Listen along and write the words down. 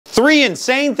3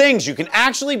 insane things you can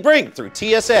actually bring through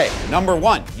TSA. Number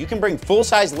 1, you can bring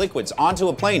full-size liquids onto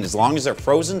a plane as long as they're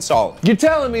frozen solid. You're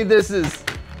telling me this is...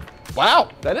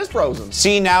 Wow, that is frozen.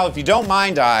 See, now, if you don't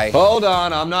mind, Hold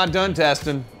on, I'm not done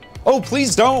testing. Oh,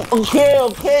 please don't.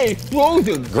 Okay,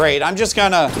 frozen. Great, I'm just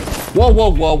gonna...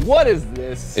 Whoa, what is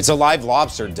this? It's a live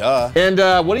lobster, duh. And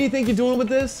what do you think you're doing with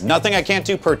this? Nothing I can't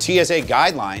do per TSA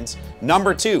guidelines.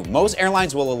 Number 2, most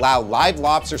airlines will allow live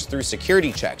lobsters through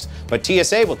security checks, but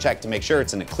TSA will check to make sure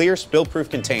it's in a clear, spill-proof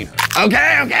container.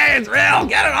 Okay, it's real,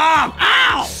 get it off,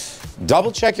 ow!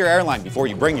 Double check your airline before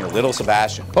you bring your little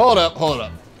Sebastian. Hold up.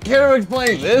 Can you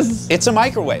explain this? It's a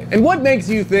microwave. And what makes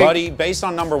you think... Buddy, based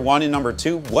on number 1 and number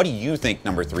 2, what do you think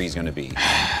number 3 is gonna be?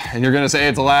 And you're gonna say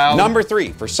it's allowed? Number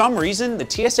 3, for some reason, the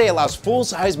TSA allows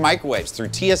full-size microwaves through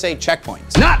TSA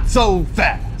checkpoints. Not so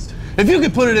fast. If you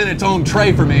could put it in its own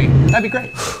tray for me, that'd be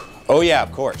great. Oh yeah,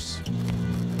 of course.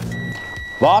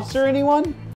 Lobster, anyone?